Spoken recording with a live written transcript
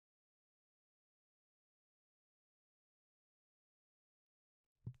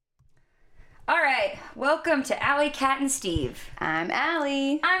All right, welcome to Allie, Kat, and Steve. I'm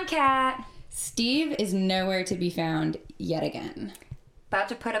Allie. I'm Kat. Steve is nowhere to be found yet again. About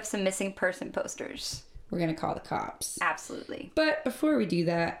to put up some missing person posters. We're going to call the cops. Absolutely. But before we do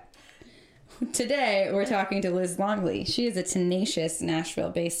that, today we're talking to Liz Longley. She is a tenacious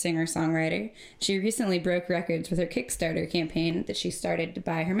Nashville-based singer-songwriter. She recently broke records with her Kickstarter campaign that she started to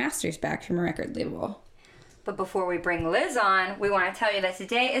buy her masters back from a record label. But before we bring Liz on, we want to tell you that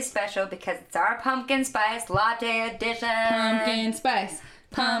today is special because it's our pumpkin spice latte edition. Pumpkin spice.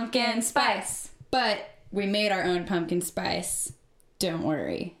 Pumpkin spice. But we made our own pumpkin spice. Don't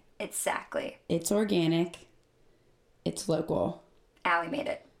worry. Exactly. It's organic. It's local. Allie made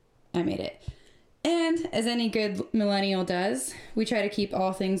it. I made it. And as any good millennial does, we try to keep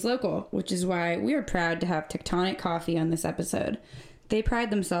all things local, which is why we are proud to have Tectonic Coffee on this episode. They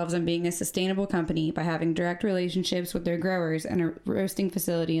pride themselves on being a sustainable company by having direct relationships with their growers and a roasting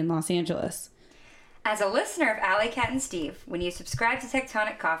facility in Los Angeles. As a listener of Allie, Kat, and Steve, when you subscribe to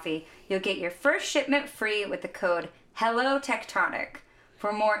Tectonic Coffee, you'll get your first shipment free with the code HELLOTECTONIC.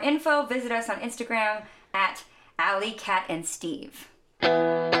 For more info, visit us on Instagram at Allie, Kat, and Steve.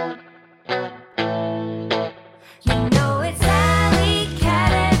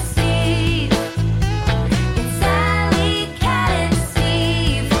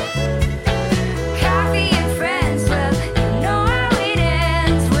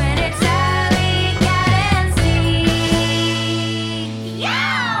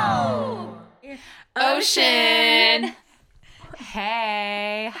 Ocean!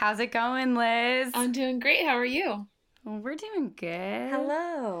 Hey, how's it going, Liz? I'm doing great. How are you? Well, we're doing good.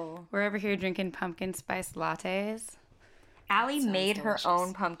 Hello. We're over here drinking pumpkin spice lattes. Allie made delicious. her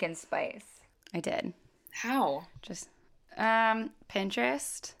own pumpkin spice. I did. How? Just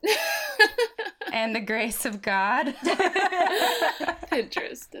Pinterest and the grace of God.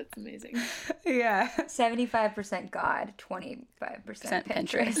 Pinterest. That's amazing. Yeah. 75% God, 25%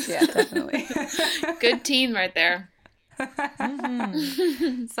 Pinterest. Yeah, definitely. Good team right there.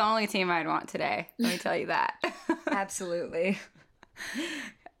 It's the only team I'd want today. Let me tell you that. Absolutely.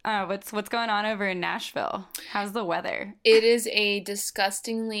 What's going on over in Nashville? How's the weather? It is a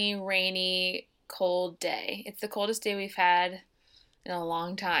disgustingly rainy, cold day. It's the coldest day we've had in a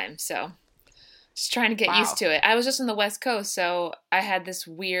long time, so just trying to get used to it. I was just on the West Coast, so I had this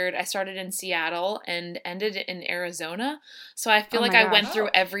weird, I started in Seattle and ended in Arizona, so I feel like I went through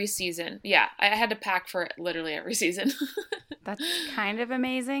every season. Yeah, I had to pack for literally every season. That's kind of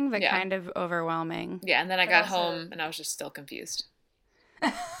amazing, but kind of overwhelming. Yeah, and then I got home and I was just still confused.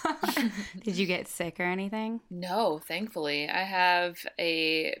 Did you get sick or anything? No, thankfully. I have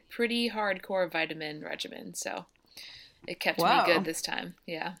a pretty hardcore vitamin regimen, so it kept me good this time.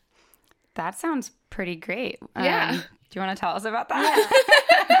 Yeah. That sounds pretty great. Yeah. Do you want to tell us about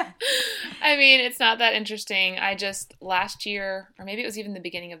that? I mean, it's not that interesting. I just last year, or maybe it was even the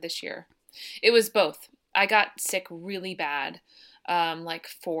beginning of this year, it was both. I got sick really bad, like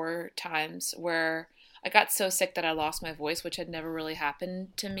 4 times, where I got so sick that I lost my voice, which had never really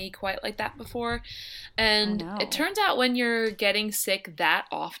happened to me quite like that before. And it turns out when you're getting sick that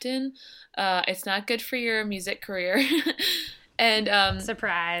often, it's not good for your music career. And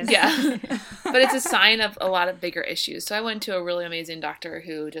Surprise. Yeah. But it's a sign of a lot of bigger issues. So I went to a really amazing doctor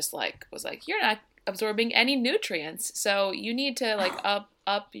who just was like, you're not absorbing any nutrients, so you need to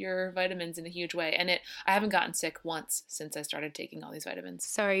up your vitamins in a huge way. And I haven't gotten sick once since I started taking all these vitamins.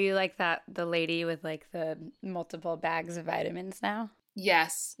 So are you like the lady with like the multiple bags of vitamins now?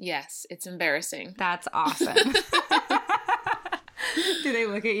 Yes, it's embarrassing. That's awesome. Do they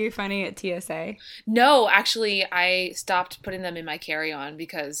look at you funny at TSA? No, actually, I stopped putting them in my carry-on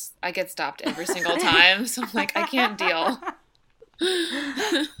because I get stopped every single time. So I'm like, I can't deal.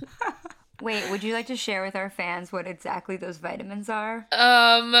 Wait, would you like to share with our fans what exactly those vitamins are?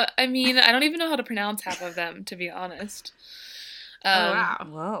 I mean, I don't even know how to pronounce half of them, to be honest. Wow.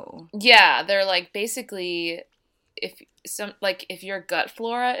 Whoa. Yeah, they're like basically if your gut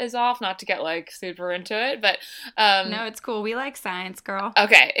flora is off, not to get like super into it, but no, it's cool. We like science, girl.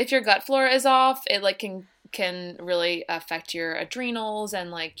 Okay, if your gut flora is off, it like can really affect your adrenals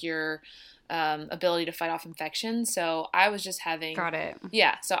and like your ability to fight off infections. So I was just having... Got it.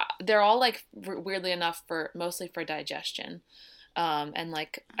 Yeah, so they're all like weirdly enough mostly for digestion. And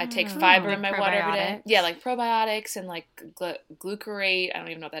like I take fiber in my water every day. Yeah, like probiotics and like glucarate. I don't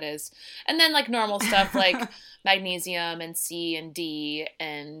even know what that is. And then like normal stuff like magnesium and C and D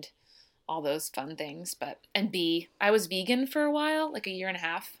and all those fun things. And B. I was vegan for a while, like a year and a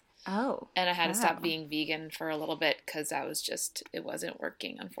half. Oh. And I had to stop being vegan for a little bit because it wasn't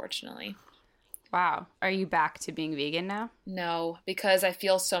working, unfortunately. Wow. Are you back to being vegan now? No, because I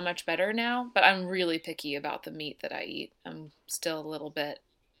feel so much better now, but I'm really picky about the meat that I eat. I'm still a little bit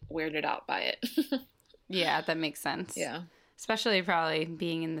weirded out by it. Yeah, that makes sense. Yeah. Especially probably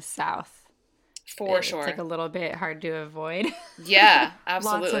being in the South. For sure. It's like a little bit hard to avoid. Yeah, Lots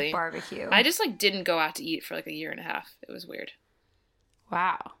absolutely. of barbecue. I just like didn't go out to eat for like a year and a half. It was weird.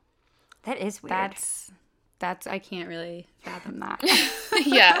 Wow. That is weird. That's I can't really fathom that.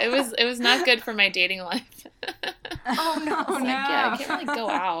 Yeah, it was not good for my dating life. Oh no, Like, yeah, I can't really go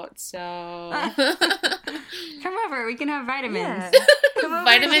out, so Come over, we can have vitamins. Yeah. Come over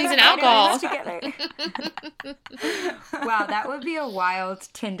Vitamins take and alcohol. vitamins together. Wow, that would be a wild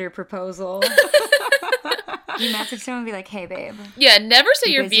Tinder proposal. You message someone and be like, "Hey, babe." yeah, never say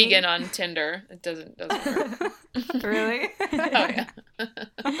You you're busy? vegan on Tinder. It doesn't work. Really? Oh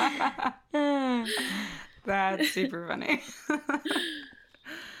yeah. That's super funny.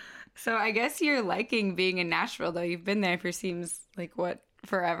 So I guess you're liking being in Nashville, though. You've been there for seems like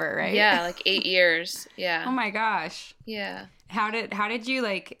forever, right? Yeah, like 8 years. Yeah. Oh my gosh. Yeah. How did you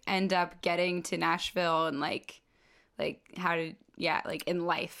like end up getting to Nashville and like how did like in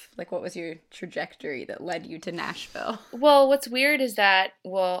life, like what was your trajectory that led you to Nashville? Well, what's weird is that,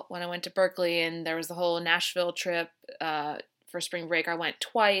 when I went to Berkeley and there was the whole Nashville trip for spring break, I went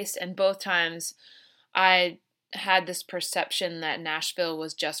twice, and both times I had this perception that Nashville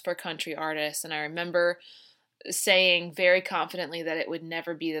was just for country artists, and I remember saying very confidently that it would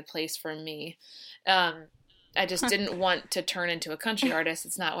never be the place for me. I just didn't want to turn into a country artist.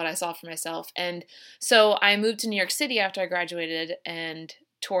 It's not what I saw for myself. And so I moved to New York City after I graduated and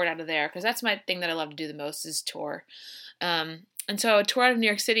toured out of there, because that's my thing that I love to do the most is tour. And so I toured out of New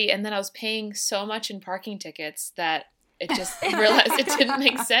York City, and then I was paying so much in parking tickets that it just realized it didn't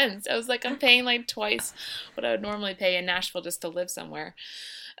make sense. I was like, I'm paying like twice what I would normally pay in Nashville just to live somewhere.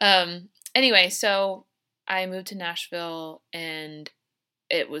 Anyway, so I moved to Nashville, and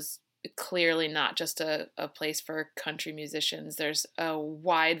it was clearly not just a place for country musicians. There's a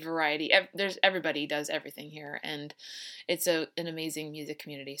wide variety. Everybody does everything here, and it's an amazing music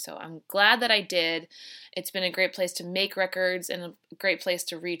community. So I'm glad that I did. It's been a great place to make records and a great place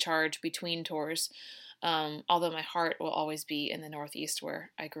to recharge between tours. Although my heart will always be in the Northeast where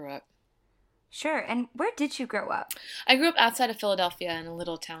I grew up. Sure. And where did you grow up? I grew up outside of Philadelphia in a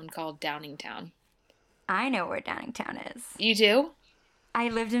little town called Downingtown. I know where Downingtown is. You do? I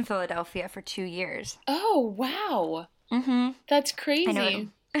lived in Philadelphia for 2 years. Oh, wow. Mm-hmm. That's crazy. I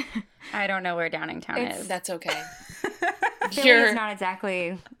know. I don't know where Downingtown is. That's okay. Philly is not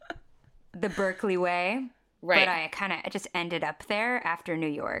exactly the Berkeley way, Right. but I just ended up there after New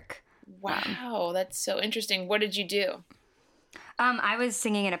York. Wow, that's so interesting. What did you do? I was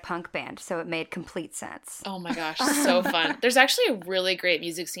singing in a punk band, so it made complete sense. Oh my gosh, so fun. There's actually a really great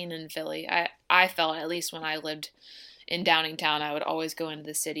music scene in Philly. I felt, at least when I lived in Downingtown, I would always go into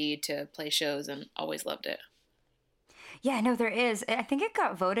the city to play shows and always loved it. Yeah, no, there is. I think it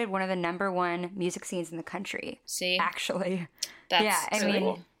got voted one of the #1 music scenes in the country. See? Actually. That's yeah, I so mean,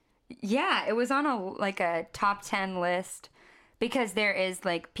 cool. yeah, it was on a top 10 list because there is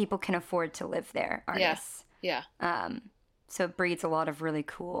like people can afford to live there, artists. Yeah. So it breeds a lot of really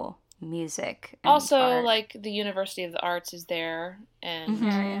cool music. And Also, art. like, the University of the Arts is there, and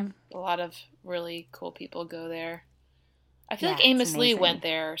Mhm. a lot of really cool people go there. I feel Yeah, like Amos it's Lee amazing. went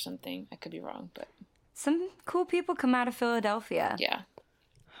there or something. I could be wrong, but Some cool people come out of Philadelphia. yeah.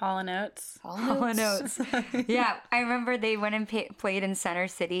 Hall & Oates. Hall & Oates. Yeah, I remember they went and played in Center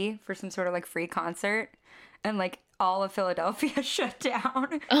City for some sort of like free concert, and like all of Philadelphia shut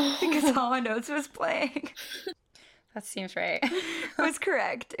down because Hall & Oates was playing. That seems right. It was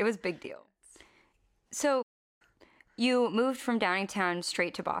correct. It was a big deal. So, you moved from Downingtown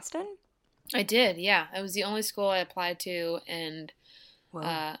straight to Boston? I did, yeah. It was the only school I applied to, and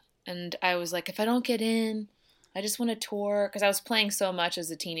I was like, if I don't get in, I just want to tour, because I was playing so much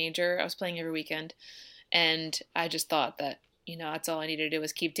as a teenager. I was playing every weekend, and I just thought that, that's all I needed to do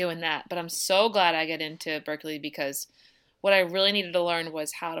was keep doing that. But I'm so glad I got into Berkeley, because what I really needed to learn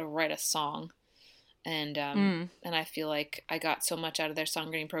was how to write a song. And and I feel like I got so much out of their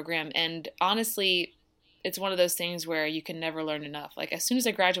songwriting program. And honestly, it's one of those things where you can never learn enough. Like, as soon as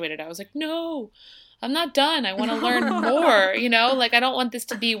I graduated, I was like, no, I'm not done. I want to learn more, Like, I don't want this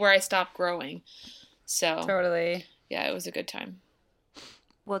to be where I stop growing. So, Totally. yeah, it was a good time.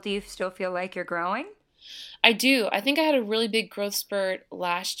 Well, do you still feel like you're growing? I do. I think I had a really big growth spurt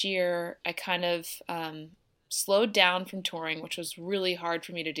last year. I kind of slowed down from touring, which was really hard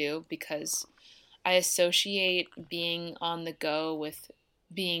for me to do because I associate being on the go with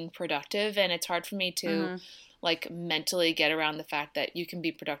being productive, and it's hard for me to like mentally get around the fact that you can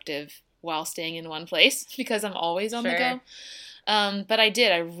be productive while staying in one place because I'm always on the Sure. go. But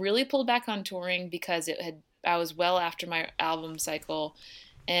I really pulled back on touring because I was well after my album cycle,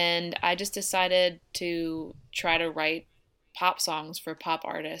 and I just decided to try to write pop songs for pop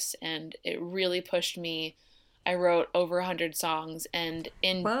artists, and it really pushed me. I wrote over 100 songs, and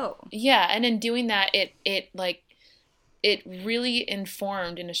Whoa. in doing that, it really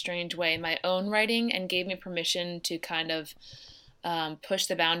informed in a strange way my own writing and gave me permission to kind of push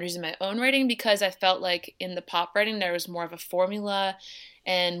the boundaries in my own writing, because I felt like in the pop writing there was more of a formula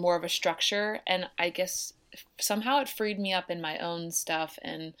and more of a structure, and I guess somehow it freed me up in my own stuff,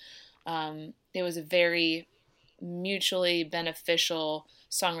 and it was a very mutually beneficial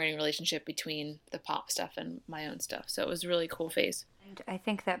songwriting relationship between the pop stuff and my own stuff. So it was a really cool phase. And I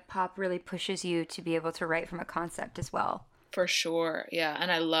think that pop really pushes you to be able to write from a concept as well. For sure. Yeah.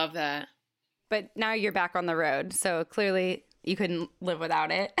 And I love that. But now you're back on the road, so clearly you couldn't live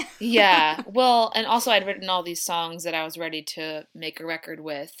without it. Yeah. Well, and also I'd written all these songs that I was ready to make a record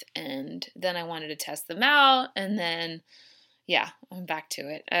with, and then I wanted to test them out, and then yeah, I'm back to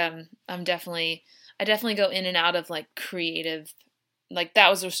it. I definitely go in and out of like creative, like that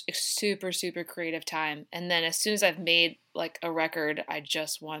was a super, super creative time. And then as soon as I've made like a record, I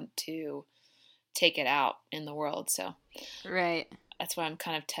just want to take it out in the world. So Right. that's why I'm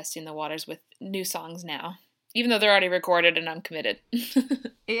kind of testing the waters with new songs now, even though they're already recorded and I'm committed.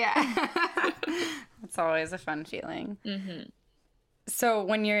 Yeah. It's always a fun feeling. Mm-hmm. So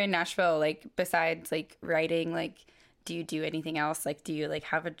when you're in Nashville, like besides like writing, like do you do anything else? Like do you like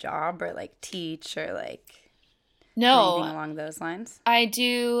have a job or like teach or like No, anything along those lines? I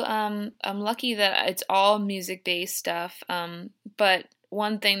do. I'm lucky that it's all music based stuff. But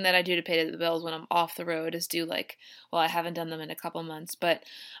one thing that I do to pay the bills when I'm off the road is I haven't done them in a couple months, but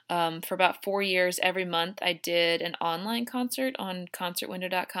for about 4 years, every month I did an online concert on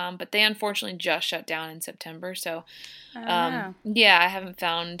concertwindow.com, but they unfortunately just shut down in September. So, Oh. yeah, I haven't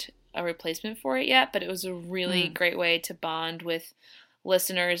found a replacement for it yet, but it was a really great way to bond with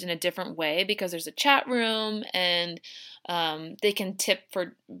listeners in a different way, because there's a chat room and they can tip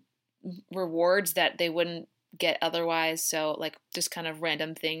for rewards that they wouldn't get otherwise. So like just kind of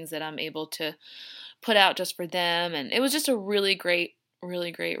random things that I'm able to put out just for them. And it was just a really great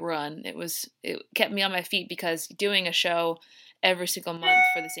run. It kept me on my feet, because doing a show every single month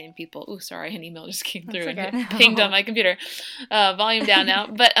for the same people. Oh, sorry, an email just came through That's and okay. pinged on my computer. Volume down now.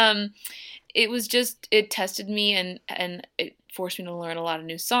 But it tested me, and it forced me to learn a lot of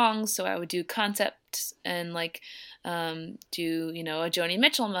new songs. So I would do concepts and like do a Joni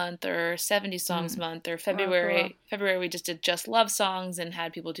Mitchell month or 70 songs month, or February. cool. February we just did just love songs and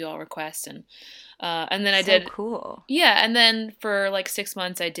had people do all requests, and then I So did cool. yeah, and then for like 6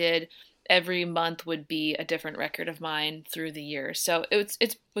 months I did every month would be a different record of mine through the year. So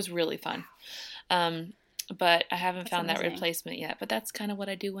it was really fun. But I haven't found that amazing. replacement yet. But that's kind of what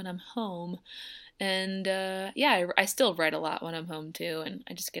I do when I'm home. And I still write a lot when I'm home too. And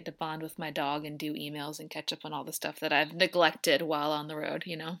I just get to bond with my dog and do emails and catch up on all the stuff that I've neglected while on the road,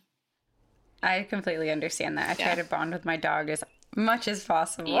 I completely understand that. I Yeah. try to bond with my dog as much as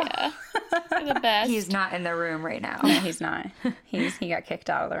possible. Yeah. They're the best. He's not in the room right now. No, he's not. He got kicked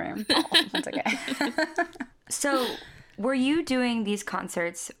out of the room. That's okay. So, were you doing these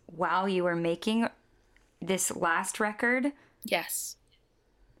concerts while you were making this last record? Yes.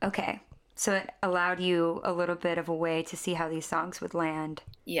 Okay. So it allowed you a little bit of a way to see how these songs would land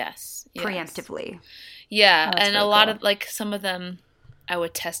Yes. preemptively. Yeah, Oh, that's and a really lot cool. of like some of them I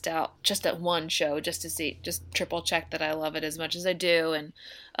would test out just at one show just to see, just triple check that I love it as much as I do, and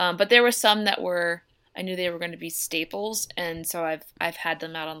but there were some that I knew they were going to be staples, and so I've had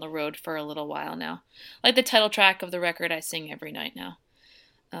them out on the road for a little while now. Like the title track of the record, I sing every night now,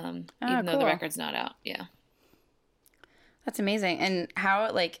 even though the cool. record's not out. Yeah. That's amazing. And how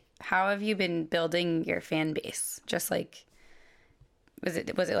have you been building your fan base? Just like was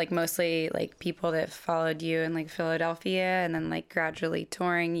it like mostly like people that followed you in like Philadelphia, and then like gradually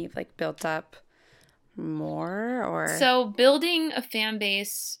touring you've like built up more? Or So building a fan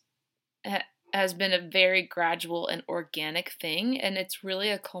base has been a very gradual and organic thing, and it's really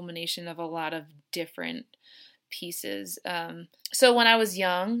a culmination of a lot of different pieces. So when I was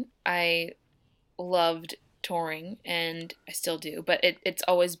young, I loved touring, and I still do, but it's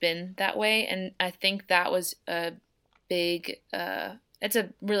always been that way, and I think that was a big it's a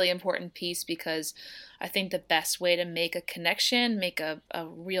really important piece, because I think the best way to make a connection, make a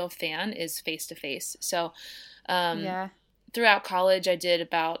real fan, is face to face. So yeah. throughout college I did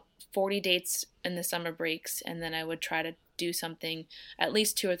about 40 dates in the summer breaks, and then I would try to do something at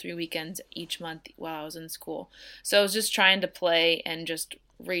least 2 or 3 weekends each month while I was in school. So I was just trying to play and just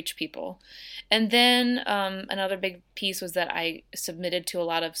reach people. And then another big piece was that I submitted to a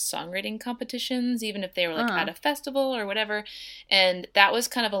lot of songwriting competitions, even if they were like at a festival or whatever. And that was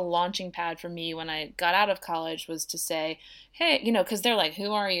kind of a launching pad for me when I got out of college, was to say, hey, you know, because they're like,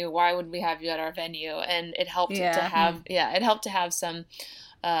 who are you? Why would we have you at our venue? And it helped to have, it helped to have some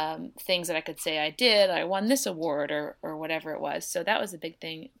things that I could say I did. I won this award or whatever it was. So that was a big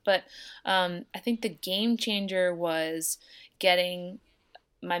thing. But I think the game changer was getting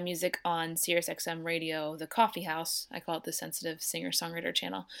my music on SiriusXM radio, the Coffee House. I call it the Sensitive Singer-Songwriter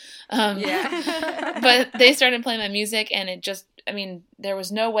channel. But they started playing my music, and it just, I mean, there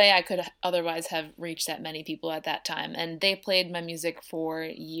was no way I could otherwise have reached that many people at that time. And they played my music for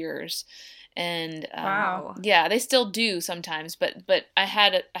years. And wow. Yeah, they still do sometimes, but I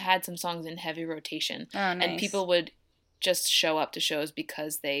had some songs in heavy rotation. Oh, nice. And people would just show up to shows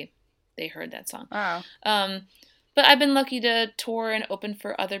because they heard that song. Wow. But I've been lucky to tour and open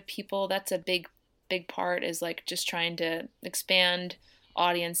for other people. That's a big part, is like just trying to expand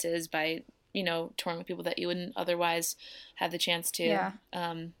audiences by, you know, touring with people that you wouldn't otherwise have the chance to. Yeah.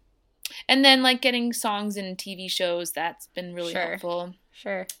 And then like getting songs in TV shows, that's been really helpful.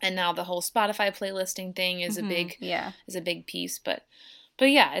 Sure. And now the whole Spotify playlisting thing is a big piece, but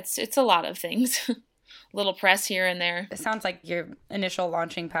yeah, it's a lot of things. Little press here and there. It sounds like your initial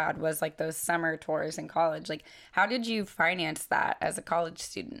launching pad was like those summer tours in college. Like, how did you finance that as a college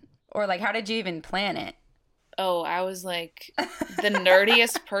student? Or like, how did you even plan it? Oh, I was like the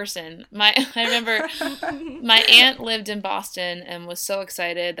nerdiest person. I remember my aunt lived in Boston and was so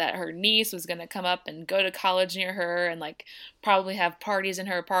excited that her niece was going to come up and go to college near her and like probably have parties in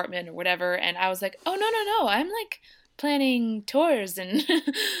her apartment or whatever. And I was like, oh, no. I'm like planning tours, and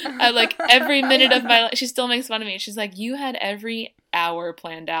I like every minute of my life. She still makes fun of me. She's like, you had every hour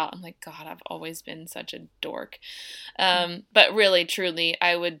planned out. I'm like, God, I've always been such a dork. But really, truly,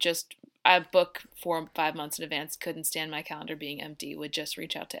 I book 4 or 5 months in advance, couldn't stand my calendar being empty, would just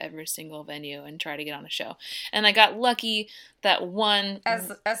reach out to every single venue and try to get on a show. And I got lucky that one...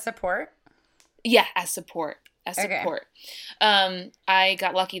 As support? Yeah, as support. I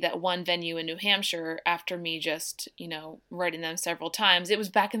got lucky that one venue in New Hampshire, after me just, you know, writing them several times, it was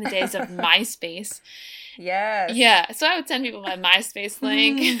back in the days of MySpace. Yes. Yeah, so I would send people my MySpace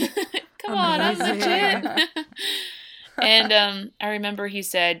link. Come on, I'm legit. And I remember he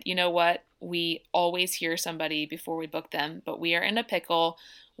said, you know what, we always hear somebody before we book them, but we are in a pickle.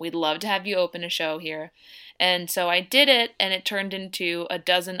 We'd love to have you open a show here. And so I did it, and it turned into a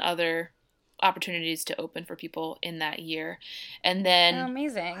dozen other opportunities to open for people in that year. And then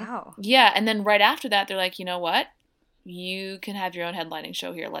amazing. Wow. Yeah, and then right after that, they're like, you know what? You can have your own headlining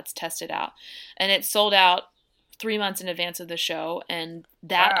show here. Let's test it out. And it sold out 3 months in advance of the show, and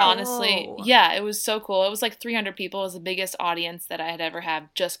that honestly, yeah, it was so cool. It was like 300 people. It was the biggest audience that I had ever had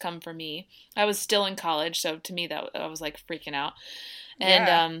just come for me. I was still in college, so to me that I was like freaking out.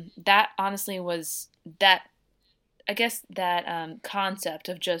 And that honestly was that, I guess that concept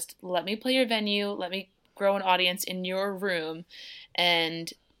of just let me play your venue, let me grow an audience in your room,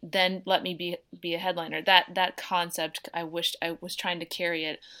 and then let me be a headliner. That concept, I wished I was trying to carry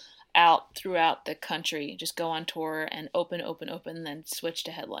it out throughout the country. Just go on tour and open, and then switch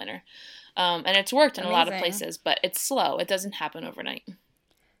to headliner. And it's worked in a lot of places, but it's slow. It doesn't happen overnight.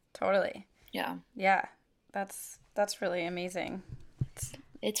 Totally. Yeah. Yeah. That's really amazing.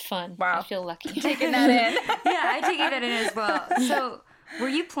 It's fun. Wow. I feel lucky. Taking that in. Yeah, I take that in as well. So were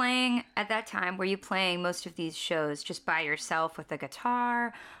you playing most of these shows just by yourself with a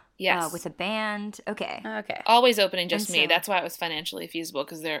guitar? Yes. With a band? Okay. Always opening just me. That's why it was financially feasible,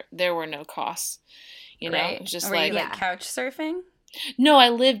 because there were no costs. You know, right. It was just were you like couch surfing? No,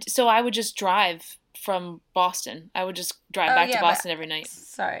 I would just drive from Boston. I would just drive back to Boston every night.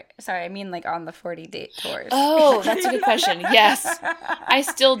 Sorry. I mean like on the 40-date tours. Oh, that's a good question. Yes, I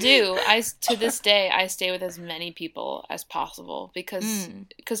still do. To this day, I stay with as many people as possible because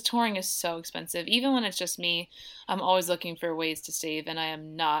touring is so expensive. Even when it's just me, I'm always looking for ways to save, and I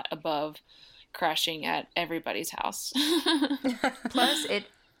am not above crashing at everybody's house. Plus,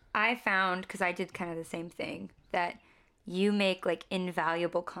 I found, because I did kind of the same thing, that you make like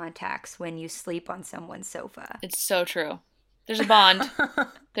invaluable contacts when you sleep on someone's sofa. It's so true. There's a bond.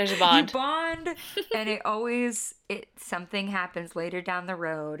 You bond, and something happens later down the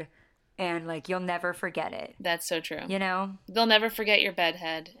road, and like you'll never forget it. That's so true. You know? They'll never forget your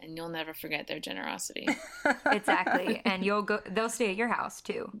bedhead, and you'll never forget their generosity. Exactly. And they'll stay at your house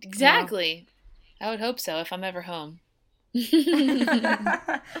too. Exactly. You know? I would hope so if I'm ever home.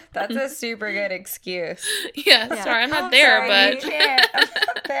 That's a super good excuse. Yeah, sorry, I'm not there, sorry, but you can't.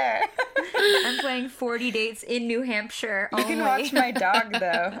 there. I'm playing 40 Dates in New Hampshire. You can watch my dog,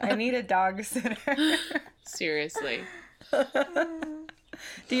 though. I need a dog sitter. Seriously.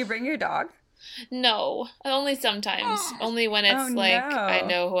 Do you bring your dog? No, only sometimes. Only when it's Oh, like no. I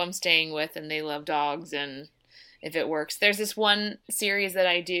know who I'm staying with and they love dogs, and if it works. There's this one series that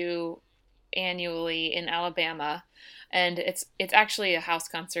I do annually in Alabama, and it's actually a house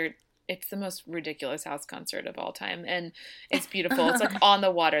concert. It's the most ridiculous house concert of all time, and it's beautiful. It's like on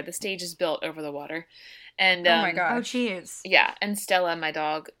the water. The stage is built over the water. And Oh my Oh, gosh. jeez. yeah, and Stella, my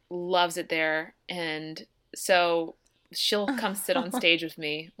dog, loves it there, and so she'll come sit on stage with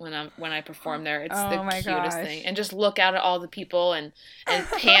me when I perform there. It's the Oh my cutest gosh. thing, and just look out at all the people and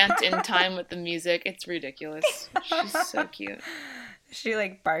pant in time with the music. It's ridiculous. She's so cute. Does she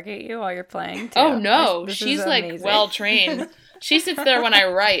like bark at you while you're playing too? Oh no, This is she's like amazing. well trained. She sits there when I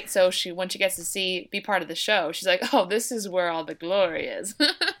write, so when she gets to be part of the show, she's like, "Oh, this is where all the glory is."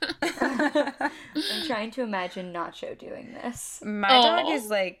 I'm trying to imagine Nacho doing this. My Oh. dog is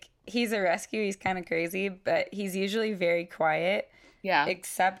like, he's a rescue. He's kind of crazy, but he's usually very quiet, Yeah.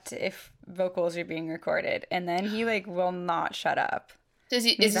 except if vocals are being recorded, and then he like will not shut up. Is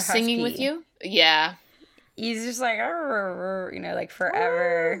he he's a singing with husky. you? Yeah. He's just like, "Arr," like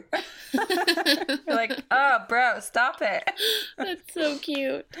forever. You're like, oh, bro, stop it. That's so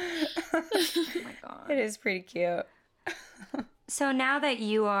cute. Oh my god. It is pretty cute. So now that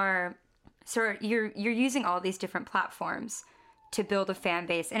you're using all these different platforms to build a fan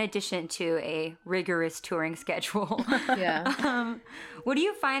base in addition to a rigorous touring schedule. Yeah. What do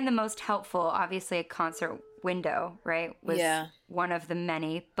you find the most helpful? Obviously a concert window, right? Was Yeah. one of the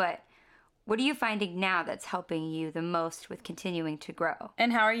many, but what are you finding now that's helping you the most with continuing to grow?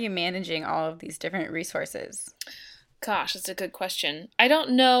 And how are you managing all of these different resources? Gosh, that's a good question. I don't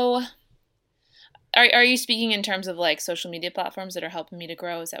know. Are you speaking in terms of like social media platforms that are helping me to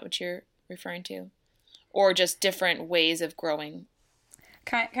grow? Is that what you're referring to? Or just different ways of growing?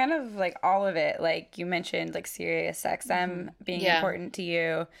 Kind of like all of it. Like you mentioned, like Sirius XM being Yeah. important to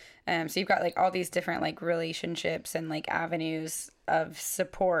you. So you've got like all these different like relationships and like avenues of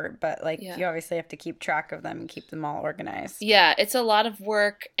support, but like Yeah. you obviously have to keep track of them and keep them all organized. Yeah, it's a lot of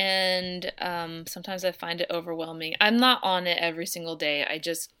work, and sometimes I find it overwhelming. I'm not on it every single day. I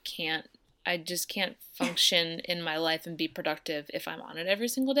just can't function in my life and be productive if I'm on it every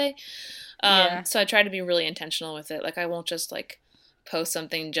single day. Yeah. So I try to be really intentional with it. Like I won't just like post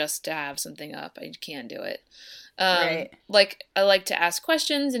something just to have something up. I can't do it. Right. Like I like to ask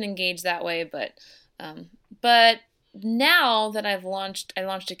questions and engage that way, but now that I launched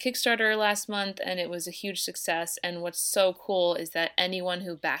a Kickstarter last month and it was a huge success. And what's so cool is that anyone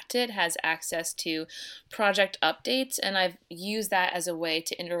who backed it has access to project updates. And I've used that as a way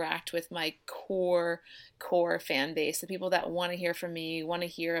to interact with my core fan base, the people that want to hear from me, want to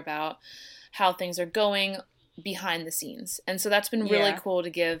hear about how things are going behind the scenes. And so that's been really Yeah. cool to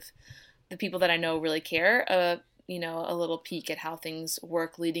give the people that I know really care a little peek at how things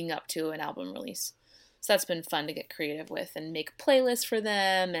work leading up to an album release. So that's been fun to get creative with and make playlists for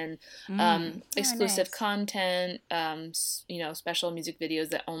them and exclusive nice. content, special music videos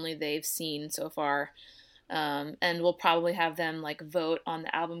that only they've seen so far. And we'll probably have them like vote on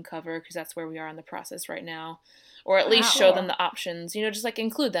the album cover because that's where we are in the process right now. Or at least show Wow. them the options, just like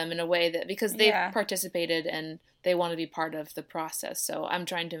include them in a way that because they've Yeah. participated and they want to be part of the process. So I'm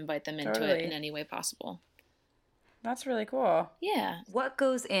trying to invite them into it Totally. in any way possible. That's really cool. Yeah. What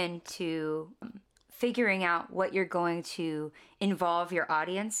goes into figuring out what you're going to involve your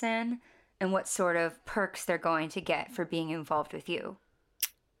audience in and what sort of perks they're going to get for being involved with you?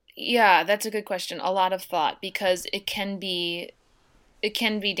 Yeah, that's a good question. A lot of thought because it can be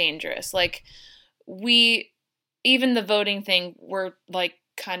dangerous. Like even the voting thing, we're like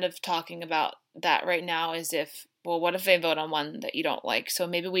kind of talking about that right now as if, well, what if they vote on one that you don't like? So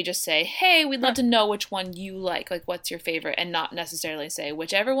maybe we just say, hey, we'd love to know which one you like what's your favorite, and not necessarily say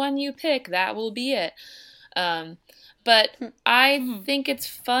whichever one you pick, that will be it. But I think it's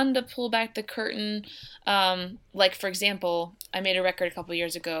fun to pull back the curtain. Like, for example, I made a record a couple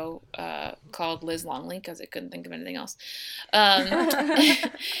years ago called Liz Longley because I couldn't think of anything else.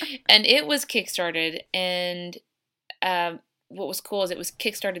 And it was kickstarted, and what was cool is it was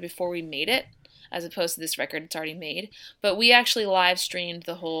kickstarted before we made it, as opposed to this record it's already made. But we actually live streamed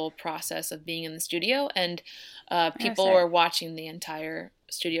the whole process of being in the studio, and people sick. were watching the entire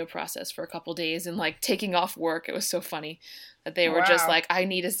studio process for a couple days and like taking off work. It was so funny that they were just Wow. like, I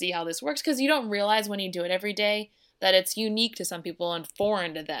need to see how this works, because you don't realize when you do it every day that it's unique to some people and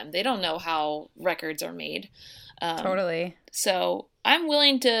foreign to them. They don't know how records are made. Totally. So I'm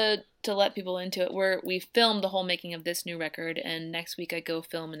willing to let people into it. We filmed the whole making of this new record, and next week I go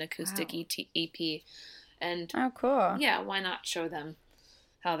film an acoustic EP. And oh, cool. Yeah, why not show them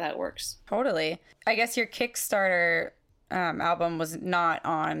how that works? Totally. I guess your Kickstarter album was not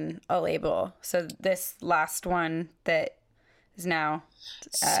on a label. So this last one that is now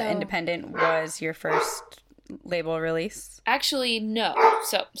independent was your first label release? Actually, no.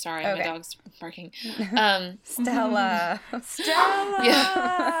 So, sorry, my dog's barking. Stella.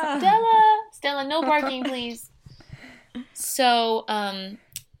 Yeah. Stella, no barking, please. So,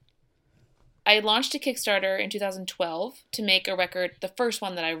 I launched a Kickstarter in 2012 to make a record, the first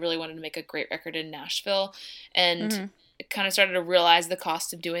one that I really wanted to make a great record in Nashville, and kind of started to realize the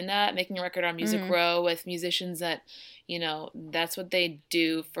cost of doing that, making a record on Music Row with musicians that, you know, that's what they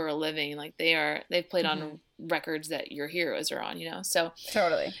do for a living. Like they've played on records that your heroes are on, you know. So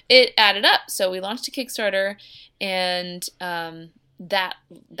totally, it added up. So we launched a Kickstarter, and that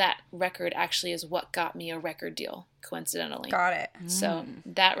record actually is what got me a record deal, coincidentally. Got it. So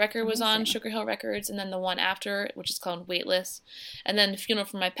that record was on Sugar Hill Records, and then the one after, which is called Weightless, and then Funeral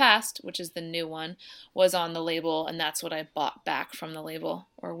from My Past, which is the new one, was on the label, and that's what I bought back from the label,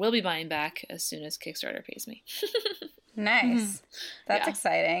 or will be buying back as soon as Kickstarter pays me. Nice. That's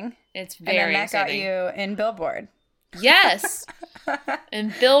exciting. It's very exciting. And then that got you in Billboard. Yes.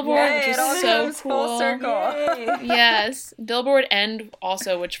 And Billboard, Yay, which is so cool. Full circle. Yes. Billboard, and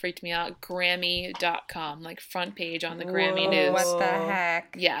also, which freaked me out, Grammy.com, like front page on the Grammy News. What the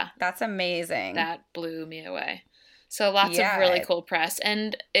heck? Yeah. That's amazing. That blew me away. So lots of really cool press.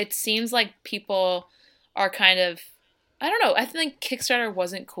 And it seems like people are kind of, I don't know, I think Kickstarter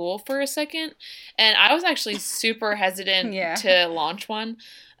wasn't cool for a second. And I was actually super hesitant to launch one.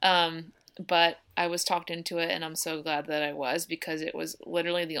 But I was talked into it, and I'm so glad that I was, because it was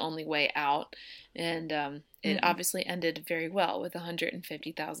literally the only way out. And it obviously ended very well with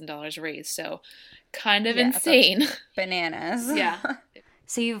 $150,000 raised. So kind of insane. Bananas. Yeah.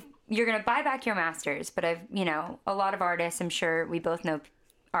 So you're going to buy back your masters, but a lot of artists, I'm sure we both know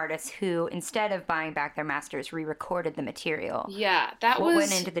artists who, instead of buying back their masters, re-recorded the material. Yeah, what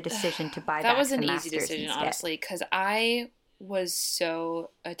went into the decision to buy back the masters? That was an easy decision, instead? Honestly, because I was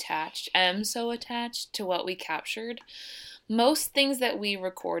am so attached to what we captured. Most things that we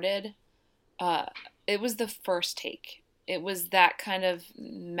recorded, it was the first take. It was that kind of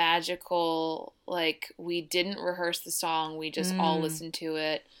magical, like, we didn't rehearse the song, we just all listened to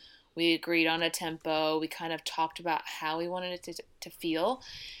it. We agreed on a tempo. We kind of talked about how we wanted it to feel.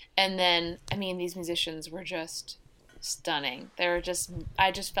 And then, I mean, these musicians were just stunning. I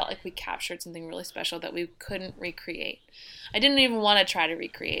just felt like we captured something really special that we couldn't recreate. I didn't even want to try to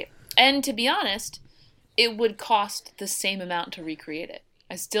recreate. And to be honest, it would cost the same amount to recreate it.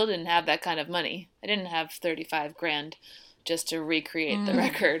 I still didn't have that kind of money. I didn't have $35,000 just to recreate the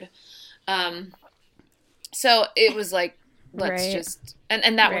record. So it was like, let's just,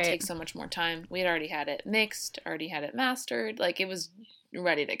 and that would take so much more time. We had already had it mixed, already had it mastered. Like, it was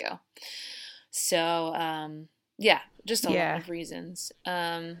ready to go. So, just a lot of reasons.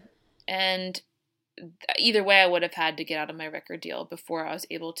 And either way, I would have had to get out of my record deal before I was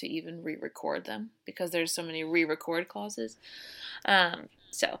able to even re-record them, because there's so many re-record clauses.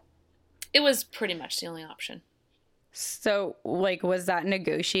 So it was pretty much the only option. So, like, was that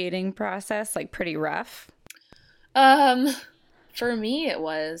negotiating process, like, pretty rough? For me, it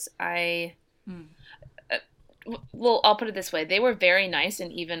was. Well, I'll put it this way. They were very nice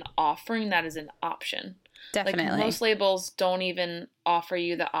in even offering that as an option. Definitely. Like, most labels don't even offer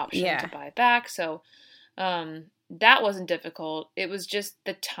you the option to buy back. So, that wasn't difficult. It was just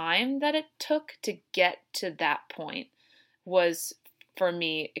the time that it took to get to that point was, for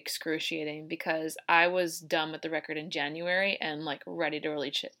me, excruciating, because I was done with the record in January and, like, ready to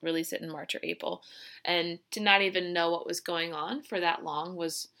release it in March or April. And to not even know what was going on for that long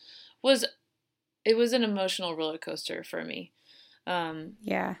was an emotional roller coaster for me.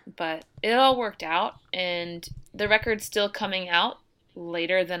 But it all worked out, and the record's still coming out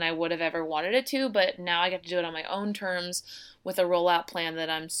later than I would have ever wanted it to, but now I get to do it on my own terms with a rollout plan that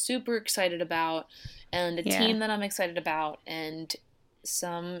I'm super excited about, and a team that I'm excited about, and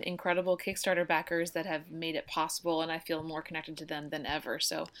some incredible Kickstarter backers that have made it possible, and I feel more connected to them than ever.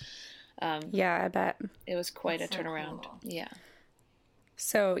 So I bet it was quite a turnaround. Cool. Yeah.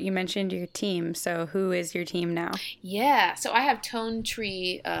 So you mentioned your team. So who is your team now? Yeah. So I have Tone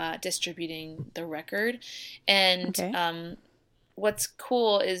Tree distributing the record. And what's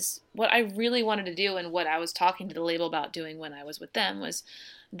cool is what I really wanted to do, and what I was talking to the label about doing when I was with them, was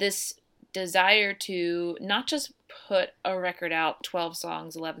this desire to not just put a record out, 12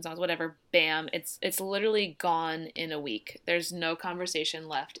 songs, 11 songs, whatever, bam, it's literally gone in a week. There's no conversation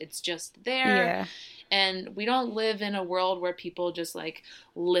left. It's just there. Yeah. And we don't live in a world where people just like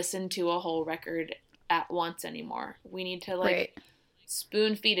listen to a whole record at once anymore. We need to like Right.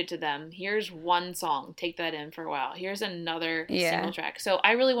 spoon feed it to them. Here's one song, take that in for a while. Here's another Yeah. single track. So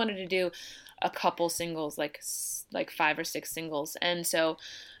I really wanted to do a couple singles, like 5 or 6 singles, and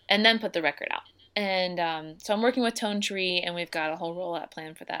then put the record out. And so I'm working with Tone Tree, and we've got a whole rollout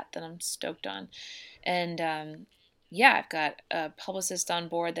plan for that I'm stoked on. And yeah, I've got a publicist on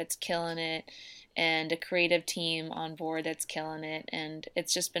board that's killing it, and a creative team on board that's killing it, and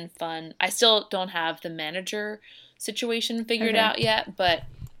it's just been fun. I still don't have the manager situation figured Okay. out yet, but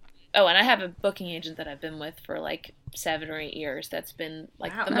and I have a booking agent that I've been with for like 7 or 8 years. That's been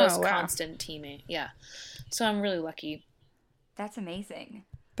like Wow. the most Oh, wow. constant teammate. Yeah, so I'm really lucky. That's amazing.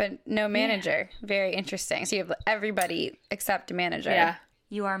 But no manager. Very interesting. So you have everybody except a manager. Yeah,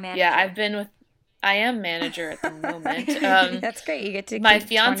 You are manager. yeah. I am manager at the moment. That's great. You get to My keep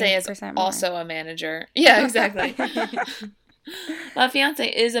fiance is 20% more. also a manager. Yeah, exactly. My fiance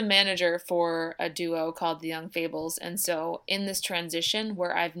is a manager for a duo called the Young Fables, and so in this transition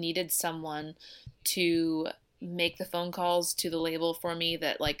where I've needed someone to make the phone calls to the label for me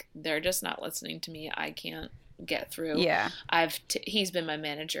that like they're just not listening to me, I can't get through. Yeah. He's been my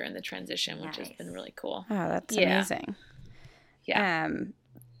manager in the transition, which has Nice. been really cool. Oh, that's Yeah. amazing. Yeah.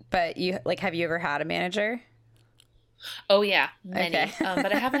 But have you ever had a manager? Oh yeah, many. Okay.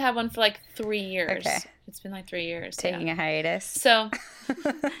 But I haven't had one for like 3 years. Okay. It's been like 3 years. Taking a hiatus? So,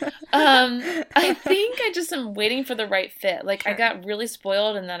 I think I just am waiting for the right fit. Like, I Sure. got really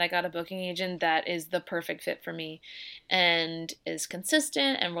spoiled in that I got a booking agent that is the perfect fit for me and is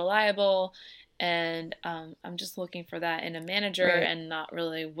consistent and reliable. And I'm just looking for that in a manager Right. and not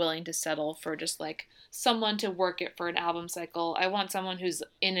really willing to settle for just like someone to work it for an album cycle. I want someone who's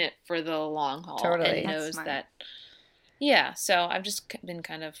in it for the long haul Totally. and That's knows smart. that. Yeah, so I've just been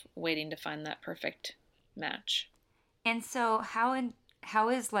kind of waiting to find that perfect match. And so how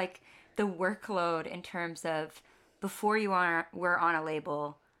is like the workload in terms of before you were on a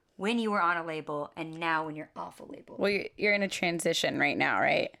label, when you were on a label, and now when you're off a label? Well, you're in a transition right now,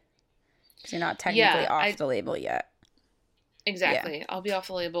 right? Because you're not technically Yeah, off the label yet. Exactly. I'll be off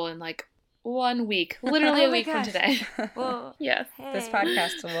the label in like 1 week. Literally Oh a my week from gosh. today. Well, Yes. This hey.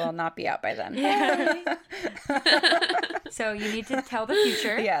 podcast will not be out by then. Yeah. So you need to tell the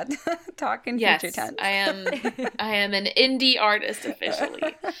future. Yeah, talk in Yes. future tense. I am an indie artist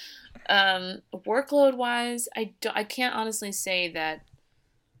officially. Workload wise, I can't honestly say that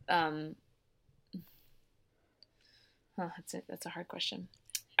that's a hard question.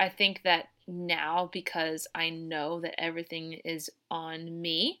 I think that now, because I know that everything is on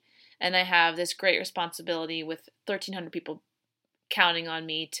me and I have this great responsibility with 1,300 people counting on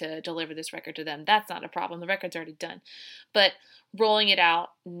me to deliver this record to them, that's not a problem. The record's already done. But rolling it out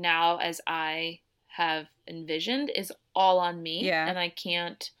now as I have envisioned is all on me. Yeah. And I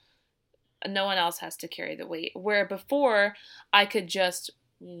can't, no one else has to carry the weight. Where before I could just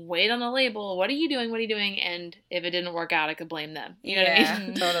wait on the label. What are you doing? What are you doing? And if it didn't work out, I could blame them. You know what I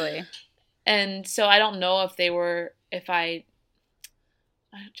mean? Totally. And so I don't know if I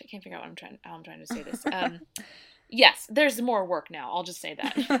can't figure out how I'm trying to say this. Yes, there's more work now. I'll just say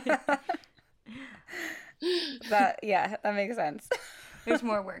that. That makes sense. There's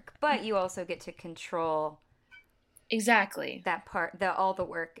more work, but you also get to control Exactly. that part, all the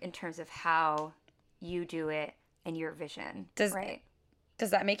work in terms of how you do it and your vision. Right.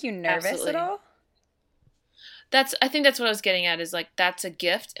 Does that make you nervous Absolutely. at all? I think that's what I was getting at, is like, that's a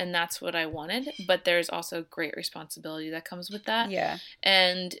gift and that's what I wanted, but there's also great responsibility that comes with that. Yeah.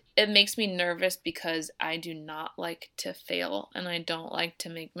 And it makes me nervous because I do not like to fail and I don't like to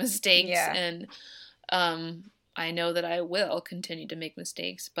make mistakes. Yeah. And I know that I will continue to make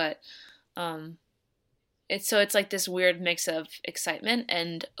mistakes, but it's like this weird mix of excitement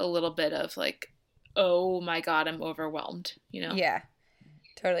and a little bit of like, oh my God, I'm overwhelmed, you know? Yeah.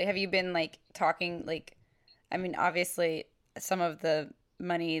 Totally. Have you been like talking obviously some of the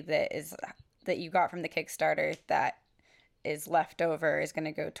money that you got from the Kickstarter that is left over is going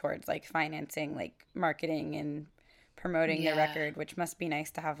to go towards like financing like marketing and promoting the record, which must be nice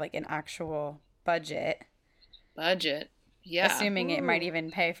to have like an actual budget. Yeah. Assuming it might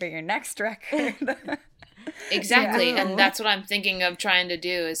even pay for your next record. Exactly. Yeah. And that's what I'm thinking of trying to do,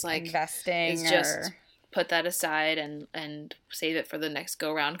 is like investing is just put that aside and save it for the next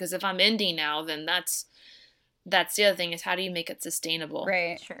go round. Because if I'm indie now, then that's the other thing, is how do you make it sustainable?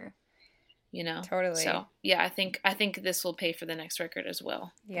 right. Sure. You know? Totally. So yeah, I think this will pay for the next record as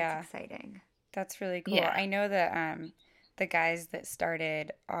well. Yeah. That's exciting. That's really cool. Yeah. I know that the guys that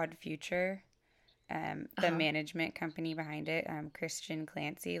started Odd Future, the management company behind it, Christian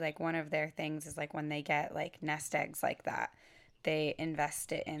Clancy, like one of their things is like when they get like nest eggs like that, they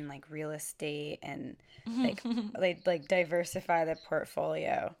invest it in like real estate and like they like diversify the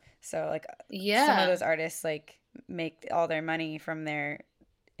portfolio. So like some of those artists like make all their money from their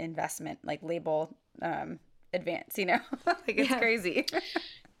investment, like label advance, you know? Like it's crazy.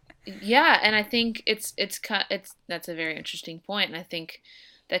 Yeah, and I think it's that's a very interesting point, and I think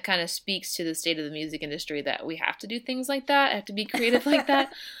that kind of speaks to the state of the music industry that we have to do things like that, have to be creative like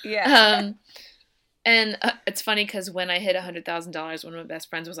that. Yeah. And it's funny because when I hit $100,000, one of my best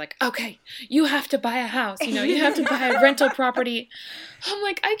friends was like, "Okay, you have to buy a house. You know, you have to buy a rental property." I'm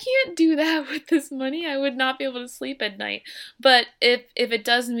like, I can't do that with this money. I would not be able to sleep at night. But if it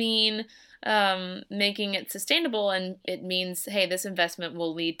does mean making it sustainable and it means, hey, this investment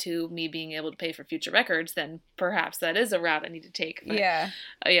will lead to me being able to pay for future records, then perhaps that is a route I need to take. But, yeah.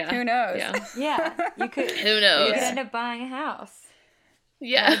 Who knows? Yeah. Yeah, you could. Who knows? You could end up buying a house.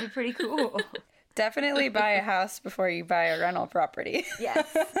 Yeah. That'd be pretty cool. Definitely buy a house before you buy a rental property. Yes.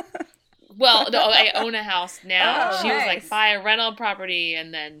 Well, no, I own a house now. Oh, She was nice. like, buy a rental property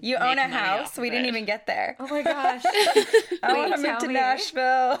and then You make own a money house? off We of didn't it. even get there. Oh my gosh. I want to move tell to me.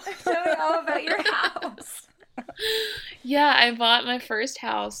 Nashville. Tell me all about your house. Yeah, I bought my first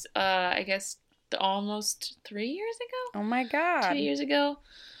house, I guess, almost 3 years ago. Oh my God. 2 years ago.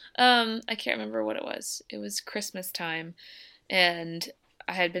 I can't remember what it was. It was Christmas time, and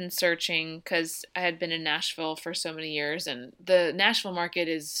I had been searching because I had been in Nashville for so many years, and the Nashville market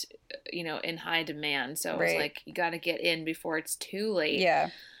is, you know, in high demand. So it was Right. like, you got to get in before it's too late. Yeah.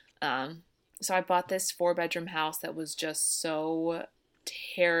 So I bought this 4-bedroom house that was just so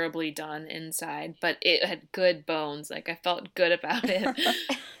terribly done inside, but it had good bones. Like, I felt good about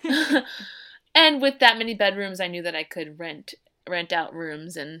it. And with that many bedrooms, I knew that I could rent out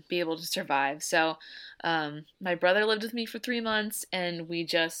rooms and be able to survive. So my brother lived with me for 3 months, and we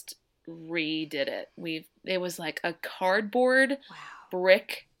just redid it. It was like a cardboard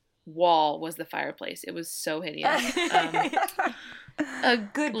brick wall was the fireplace. It was so hideous. A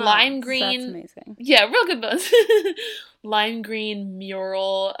Good bones. lime That's green, amazing. yeah, real good bones. Lime green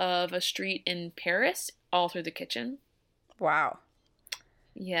mural of a street in Paris all through the kitchen. Wow.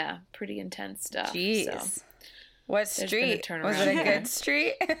 Yeah, pretty intense stuff. Jeez. So. What There's been a street? Was it a turnaround. good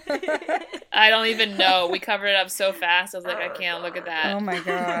street? I don't even know. We covered it up so fast. I was like, I can't look at that. Oh my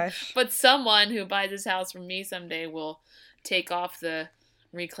gosh. But someone who buys this house from me someday will take off the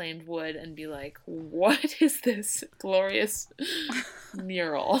reclaimed wood and be like, what is this glorious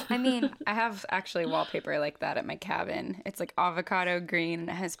mural? I mean, I have actually wallpaper like that at my cabin. It's like avocado green and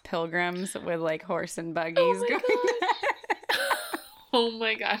it has pilgrims with like horse and buggies going. Oh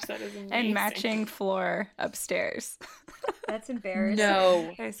my gosh, that is amazing. And matching floor upstairs. that's embarrassing.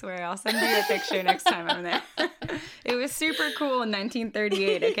 No. I swear, I'll send you a picture next time I'm there. It was super cool in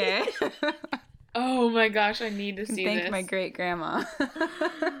 1938, okay? Oh my gosh, I need to see Thank this. my great grandma.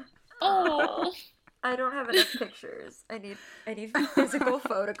 Oh. I don't have enough pictures. I need physical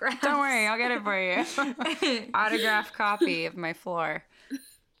photographs. Don't worry, I'll get it for you. Autographed copy of my floor.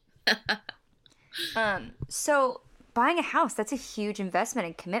 So buying a house, that's a huge investment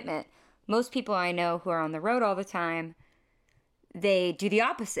and commitment. Most people I know who are on the road all the time, they do the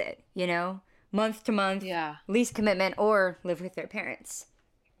opposite, you know? Month to month, Yeah. lease commitment, or live with their parents.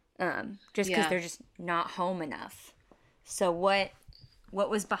 Just because Yeah. they're just not home enough. So what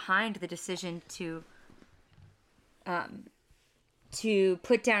was behind the decision to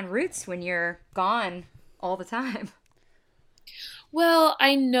put down roots when you're gone all the time? Well,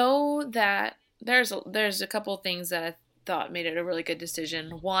 I know that there's a couple of things that I thought made it a really good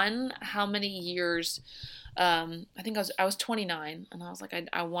decision. One, how many years? I think I was 29, and I was like,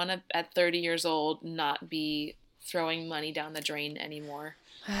 I want to at 30 years old not be throwing money down the drain anymore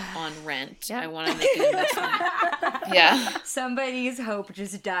on rent. Yep. I want to make an investment. Yeah. Somebody's hope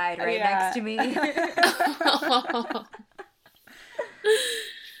just died right Yeah. next to me.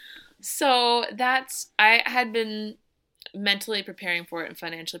 So I had been mentally preparing for it and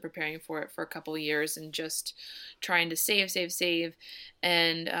financially preparing for it for a couple of years and just trying to save.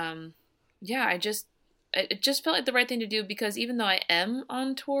 And yeah, it just felt like the right thing to do because even though I am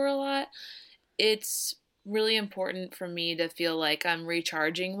on tour a lot, it's really important for me to feel like I'm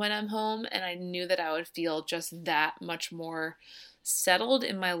recharging when I'm home. And I knew that I would feel just that much more settled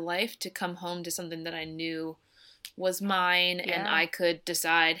in my life to come home to something that I knew was mine and Yeah. I could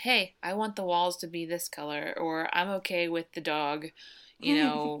decide, hey, I want the walls to be this color, or I'm okay with the dog, you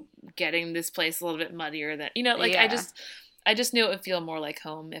know, getting this place a little bit muddier than, you know, like Yeah. I just knew it would feel more like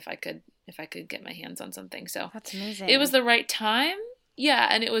home if I could get my hands on something. So That's amazing. it was the right time. Yeah,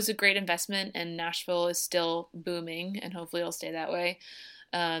 and it was a great investment, and Nashville is still booming, and hopefully it'll stay that way.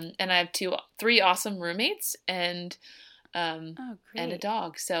 And I have three awesome roommates and a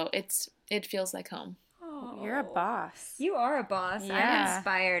dog. So it feels like home. Oh, you're a boss. You are a boss. Yeah. I'm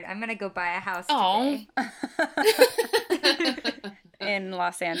inspired. I'm gonna go buy a house Oh. today. In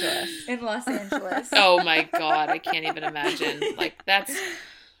Los Angeles. In Los Angeles. Oh my God, I can't even imagine. Like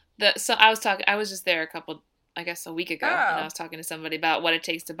so I was just there a week ago, and I was talking to somebody about what it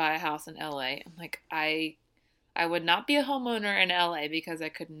takes to buy a house in LA. I'm like, I would not be a homeowner in LA because I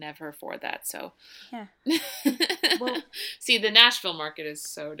could never afford that. So yeah. Well, see, the Nashville market is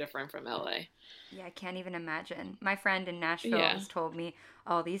so different from LA. Yeah, I can't even imagine. My friend in Nashville has told me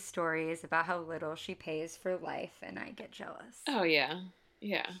all these stories about how little she pays for life, and I get jealous. Oh, yeah.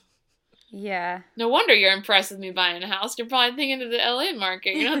 Yeah. Yeah. No wonder you're impressed with me buying a house. You're probably thinking of the LA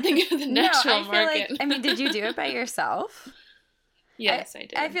market. You're not thinking of the Nashville market. Did you do it by yourself? Yes, I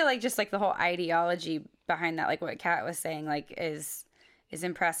did. I feel like just like the whole ideology behind that, like what Kat was saying, like is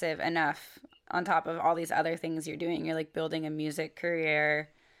impressive enough on top of all these other things you're doing. You're like building a music career,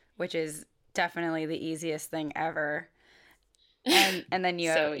 which is definitely the easiest thing ever. And then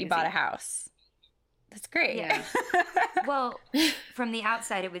you bought a house. That's great. Yeah. Well, from the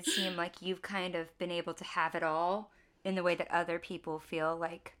outside, it would seem like you've kind of been able to have it all in the way that other people feel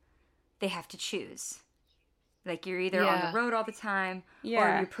like they have to choose. Like you're either on the road all the time or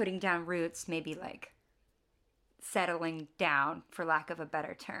you're putting down roots, maybe like settling down, for lack of a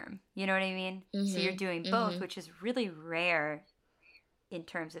better term. You know what I mean? Mm-hmm. So you're doing both, which is really rare in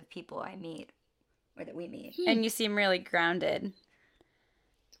terms of people I meet or that we meet. And you seem really grounded.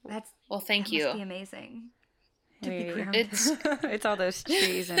 Thank you. Must be amazing to be grounded. It's all those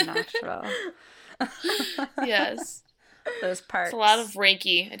trees in Nashville. Yes. Those parks. It's a lot of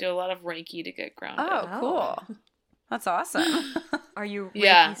Reiki. I do a lot of Reiki to get grounded. Oh, cool. That's awesome. Are you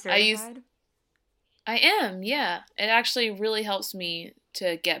Reiki certified? I am, yeah. It actually really helps me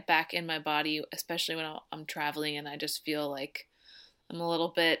to get back in my body, especially when I'm traveling and I just feel like I'm a little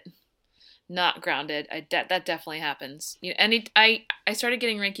bit not grounded. That definitely happens. And I started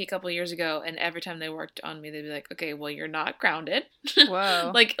getting Reiki a couple of years ago, and every time they worked on me, they'd be like, okay, well, you're not grounded.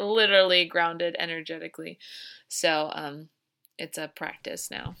 Whoa. Like literally grounded energetically. So it's a practice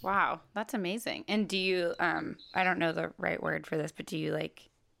now. Wow, that's amazing. And do you, I don't know the right word for this, but do you like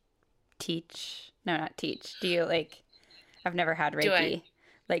teach? No, not teach. Do you like, I've never had Reiki.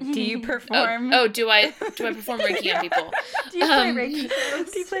 Do you perform? Do I perform Reiki on people? Do you play Reiki?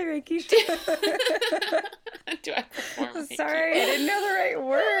 Do you play Reiki? Do I perform Reiki? Sorry, I didn't know the right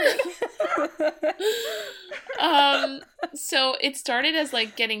word. So it started as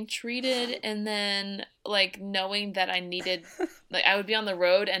like getting treated, and then like knowing that I needed, like I would be on the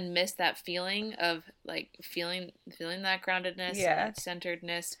road and miss that feeling of like feeling that groundedness, and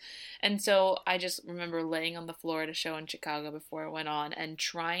centeredness. And so I just remember laying on the floor at a show in Chicago before I went on and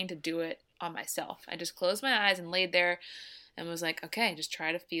trying to do it on myself. I just closed my eyes and laid there and was like, okay, just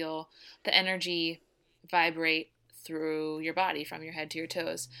try to feel the energy vibrate through your body from your head to your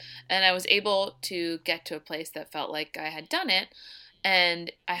toes. And I was able to get to a place that felt like I had done it.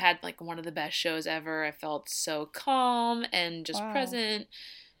 And I had like one of the best shows ever. I felt so calm and just present,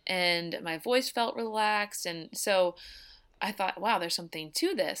 and my voice felt relaxed. And so I thought, wow, there's something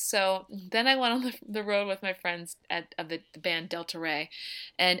to this. So then I went on the road with my friends of the band Delta Ray.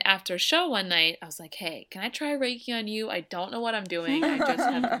 And after a show one night, I was like, hey, can I try Reiki on you? I don't know what I'm doing. I just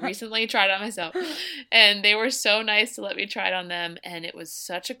have recently tried it on myself. And they were so nice to let me try it on them. And it was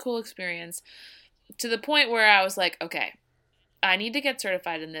such a cool experience, to the point where I was like, okay, I need to get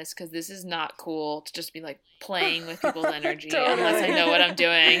certified in this, because this is not cool to just be like playing with people's energy unless I know what I'm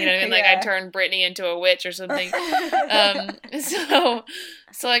doing. You know what I mean? Like I turned Britney into a witch or something.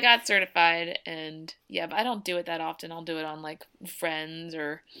 So I got certified, and but I don't do it that often. I'll do it on like friends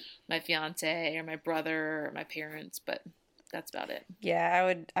or my fiance or my brother or my parents, but that's about it.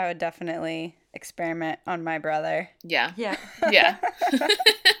 Yeah, I would definitely experiment on my brother. Yeah. Yeah. Yeah.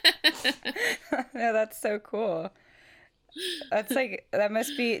 No, that's so cool. That's like, that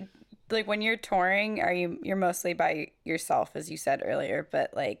must be like when you're touring, you're mostly by yourself, as you said earlier,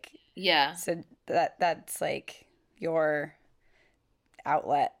 but like, so that's like your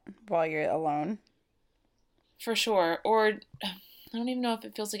outlet while you're alone. For sure. Or I don't even know if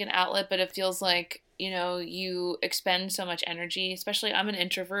it feels like an outlet, but it feels like, you expend so much energy, especially I'm an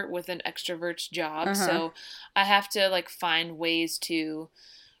introvert with an extrovert's job. So I have to like find ways to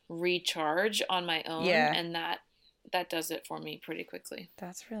recharge on my own. And that does it for me pretty quickly.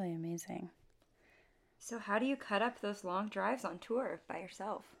 That's really amazing. So how do you cut up those long drives on tour by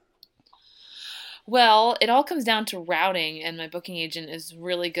yourself? Well, it all comes down to routing, and my booking agent is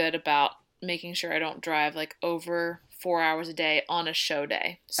really good about making sure I don't drive like over 4 hours a day on a show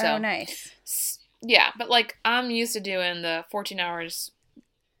day. So, oh, nice. Yeah, but like I'm used to doing the 14 hours,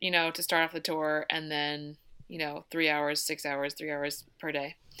 to start off the tour, and then 3 hours, 6 hours, 3 hours per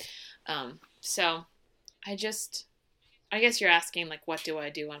day. So I guess you're asking, like, what do I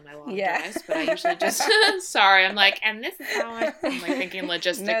do on my long drives? But I usually just, sorry, I'm like, and this is how I'm like thinking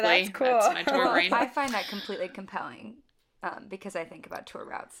logistically. No, that's cool. That's my tour brain. I find that completely compelling because I think about tour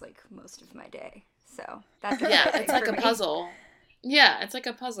routes, like, most of my day. So that's it's like a puzzle. Yeah, it's like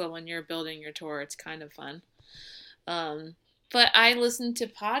a puzzle when you're building your tour. It's kind of fun. But I listen to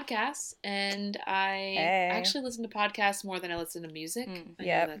podcasts, and I actually listen to podcasts more than I listen to music.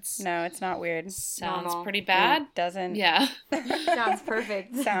 Yeah, no, it's not weird. Sounds normal. pretty bad. It doesn't. Yeah. Sounds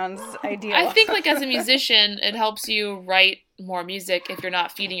perfect. Sounds ideal. I think, like, as a musician, it helps you write more music if you're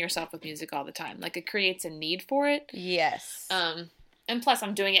not feeding yourself with music all the time. Like, it creates a need for it. Yes. And plus,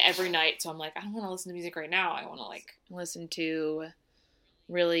 I'm doing it every night, so I'm like, I don't want to listen to music right now. I want to, like, listen to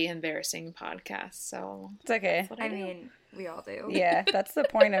really embarrassing podcasts. So it's okay. I mean, we all do. Yeah, that's the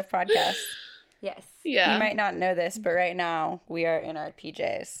point of podcasts. Yes. Yeah. You might not know this, but right now we are in our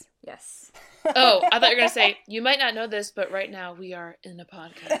PJs. Yes. Oh, I thought you were going to say, you might not know this, but right now we are in a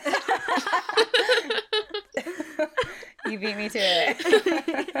podcast. You beat me to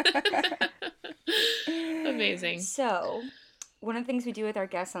it. Amazing. So, one of the things we do with our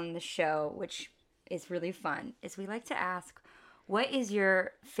guests on the show, which is really fun, is we like to ask, what is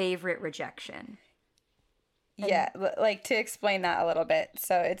your favorite rejection? Yeah, like to explain that a little bit.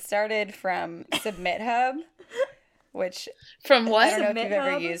 So it started from Submit Hub, which from what? I don't know Submit if you've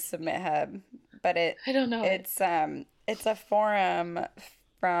ever Hub? used Submit Hub, but I don't know. It's a forum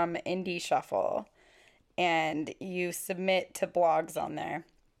from Indie Shuffle, and you submit to blogs on there.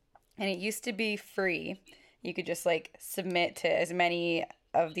 And it used to be free. You could just like submit to as many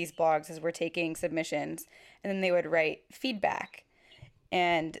of these blogs as were taking submissions, and then they would write feedback.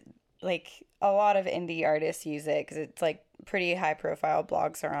 And like a lot of indie artists use it because it's like pretty high profile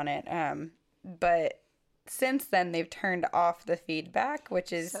blogs are on it. But since then they've turned off the feedback,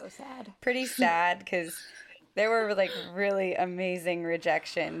 which is so sad. Pretty sad because there were like really amazing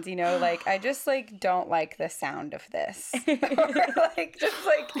rejections, like I just like don't like the sound of this. Or like just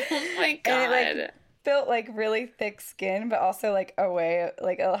like Oh my God. And it, like, built like really thick skin, but also like a way,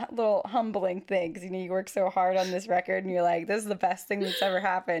 like a little humbling thing because you work so hard on this record and you're like, this is the best thing that's ever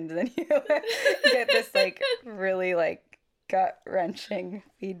happened, and then you get this like really like gut wrenching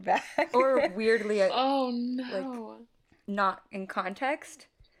feedback Or weirdly, oh no, like, not in context.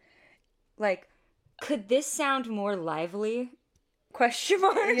 Like, could this sound more lively? Question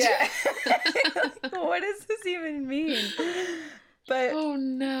mark. Yeah. What does this even mean? But oh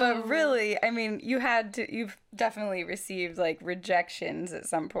no. But really, I mean, you've definitely received like rejections at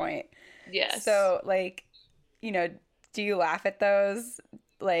some point. Yes. So like, do you laugh at those?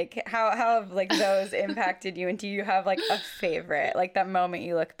 Like how have like those impacted you, and do you have like a favorite? Like that moment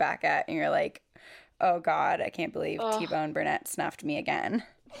you look back at and you're like, "Oh God, I can't believe T-Bone Burnett snuffed me again."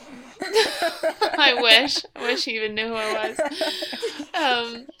 I wish he even knew who I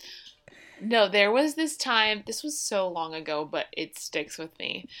was. No, there was this time, this was so long ago, but it sticks with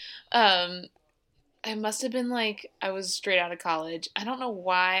me. I must have been like, I was straight out of college. I don't know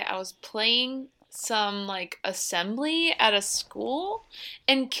why. I was playing some like assembly at a school,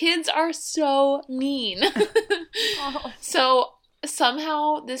 and kids are so mean. Oh. So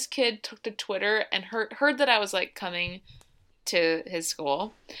somehow this kid took to Twitter and heard that I was like coming to his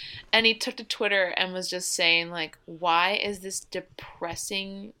school, and he took to Twitter and was just saying like, why is this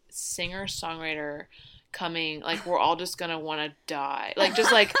depressing singer-songwriter coming, like we're all just gonna want to die, like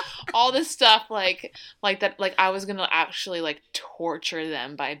just like all this stuff like that, like I was gonna actually like torture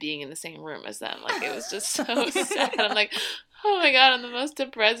them by being in the same room as them. Like it was just so sad. I'm like, oh my God, I'm the most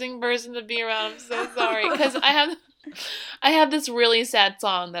depressing person to be around. I'm so sorry, because I have this really sad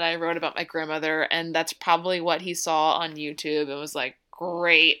song that I wrote about my grandmother, and that's probably what he saw on YouTube and was like,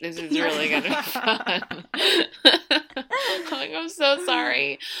 great, this is really gonna be fun. I'm so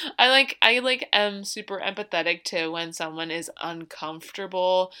sorry. I am super empathetic to when someone is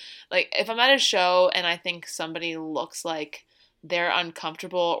uncomfortable. Like if I'm at a show and I think somebody looks like they're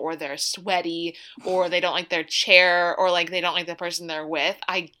uncomfortable or they're sweaty or they don't like their chair or like they don't like the person they're with,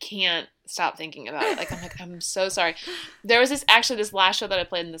 I can't stop thinking about it. Like I'm so sorry. There was this last show that I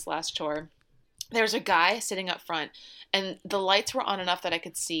played in this last tour. There was a guy sitting up front, and the lights were on enough that I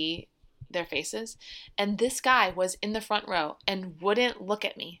could see their faces. And this guy was in the front row and wouldn't look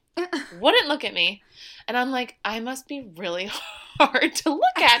at me. Wouldn't look at me. And I'm like, I must be really hard to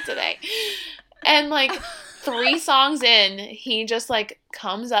look at today. And like 3 songs in, he just like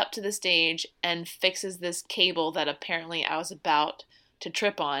comes up to the stage and fixes this cable that apparently I was about to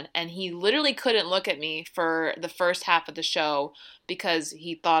trip on, and he literally couldn't look at me for the first half of the show because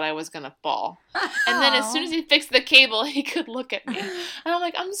he thought I was gonna fall. And then as soon as he fixed the cable, he could look at me. And I'm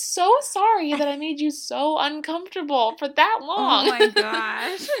like, I'm so sorry that I made you so uncomfortable for that long. Oh my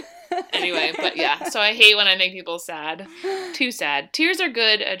gosh. Anyway, but yeah, so I hate when I make people sad. Too sad. Tears are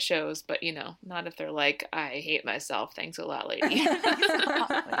good at shows, but you know, not if they're like, I hate myself. Thanks a lot, lady.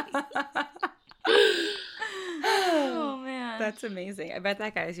 Oh man, That's amazing. I bet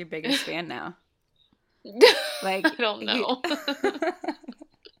that guy is your biggest fan now. Like, I don't know.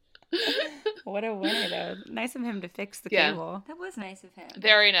 What a winner, though. Nice of him to fix the Yeah. cable. that was nice of him.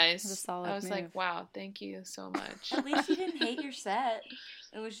 Very nice. It was a solid I was like, move. wow, thank you so much. At least you didn't hate your set.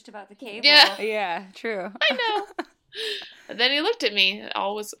 It was just about the cable. Yeah. Yeah, true. I know. And then he looked at me.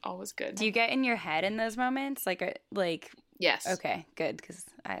 All was good. Do you get in your head in those moments? Like, Yes. okay, good, because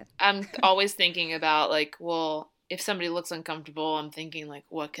I'm always thinking about, like, well, if somebody looks uncomfortable, I'm thinking, like,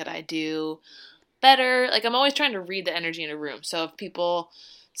 what could I do better? Like, I'm always trying to read the energy in a room. So if people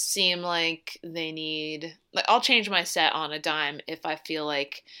seem like they need, like, I'll change my set on a dime if I feel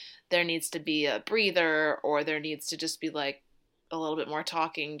like there needs to be a breather, or there needs to just be, like, a little bit more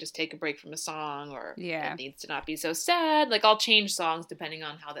talking, just take a break from a song, or Yeah. it needs to not be so sad. Like, I'll change songs depending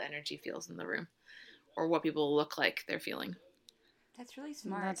on how the energy feels in the room or what people look like they're feeling. That's really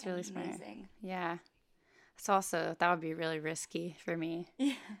smart. That's really and smart. amazing. yeah. It's also, that would be really risky for me.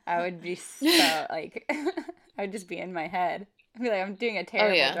 Yeah. I would be so, like, I would just be in my head. I'd be like, I'm doing a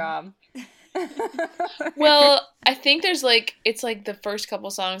terrible yeah. job. Well, I think there's like, it's like the first couple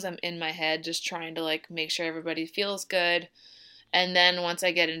songs I'm in my head just trying to like make sure everybody feels good. And then once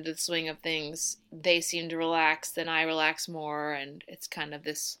I get into the swing of things, they seem to relax, then I relax more, and it's kind of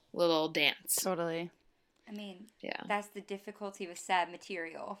this little dance. Totally. I mean, Yeah. that's the difficulty with sad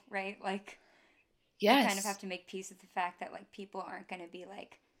material, right? Like, Yes. you kind of have to make peace with the fact that, like, people aren't going to be,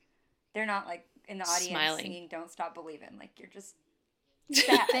 like, they're not, like, in the audience Smiling. singing Don't Stop Believin'. Like, you're just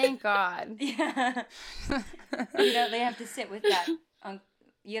sad. Thank God. Yeah. You know, they have to sit with that.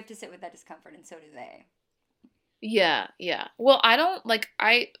 You have to sit with that discomfort, and so do they. Yeah, yeah. Well, I don't like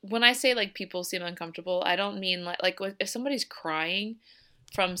when I say like people seem uncomfortable, I don't mean like if somebody's crying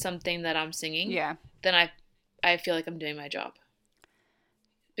from something that I'm singing, Yeah. then I feel like I'm doing my job.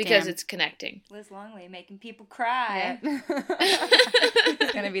 Because Damn. it's connecting. Liz Longley making people cry.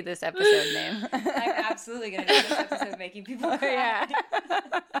 It's going to be this episode name. I'm absolutely going to do this episode making people cry. Yeah.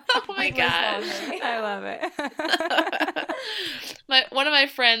 Oh my Liz gosh. Longley. I love it. One of my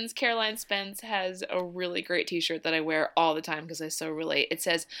friends, Caroline Spence, has a really great t-shirt that I wear all the time because I so relate. It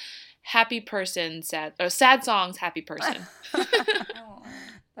says, happy person, sad songs, happy person. Oh.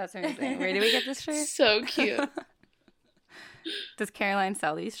 That's amazing. Where do we get this shirt? So cute. Does Caroline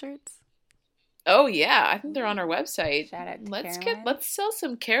sell these shirts? Oh yeah, I think they're on our website. Shout out to Let's Caroline. let's sell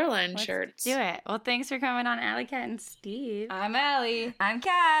some Caroline Let's shirts. do it. Well, thanks for coming on, Alley Cat and Steve. I'm Allie. I'm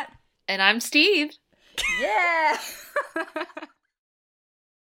Kat. And I'm Steve. Yeah.